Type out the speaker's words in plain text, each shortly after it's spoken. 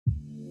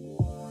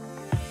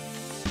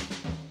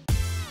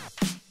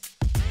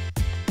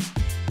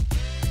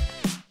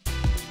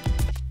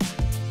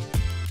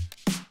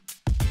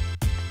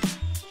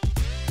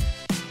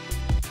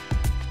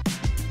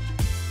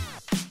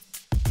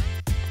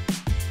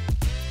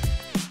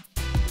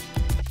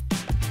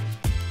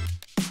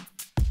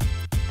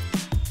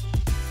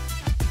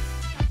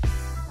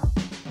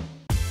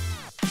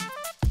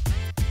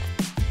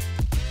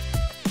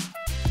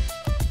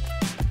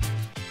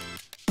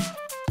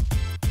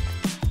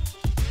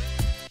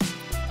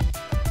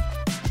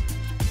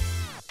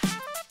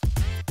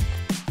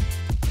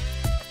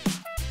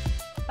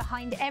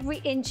Behind every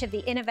inch of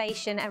the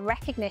innovation and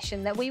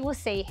recognition that we will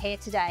see here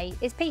today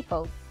is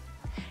people.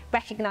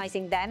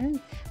 Recognising them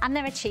and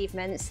their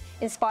achievements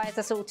inspires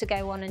us all to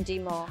go on and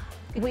do more.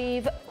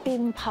 We've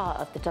been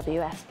part of the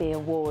WSB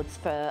Awards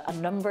for a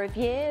number of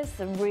years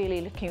and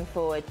really looking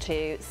forward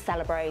to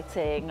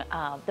celebrating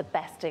the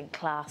best in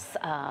class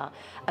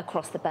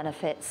across the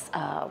benefits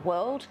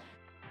world.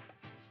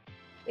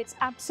 It's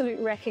absolute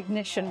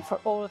recognition for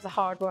all of the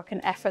hard work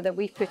and effort that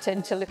we've put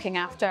into looking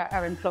after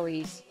our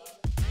employees.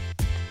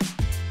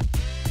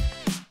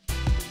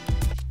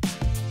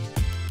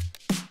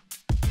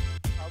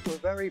 We're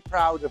very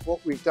proud of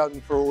what we've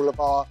done for all of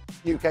our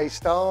UK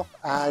staff,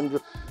 and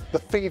the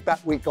feedback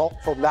we got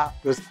from that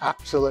was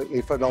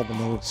absolutely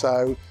phenomenal.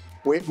 So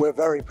we're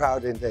very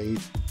proud indeed.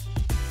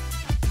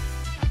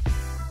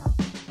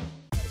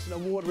 It's an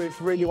award we've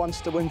really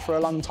wanted to win for a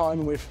long time,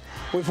 and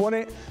we've won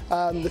it.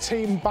 The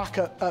team back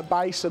at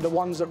base are the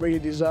ones that really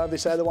deserve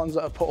this. They're the ones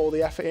that have put all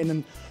the effort in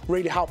and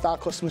really helped our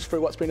customers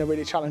through what's been a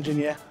really challenging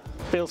year.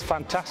 Feels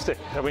fantastic.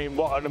 I mean,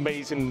 what an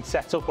amazing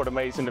setup, what an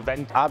amazing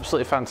event.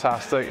 Absolutely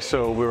fantastic.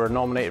 So we were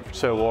nominated for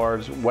 2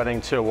 awards,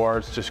 winning 2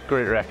 awards, just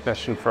great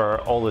recognition for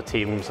all the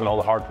teams and all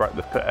the hard work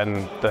they've put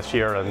in this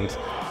year and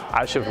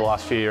actually for the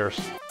last few years.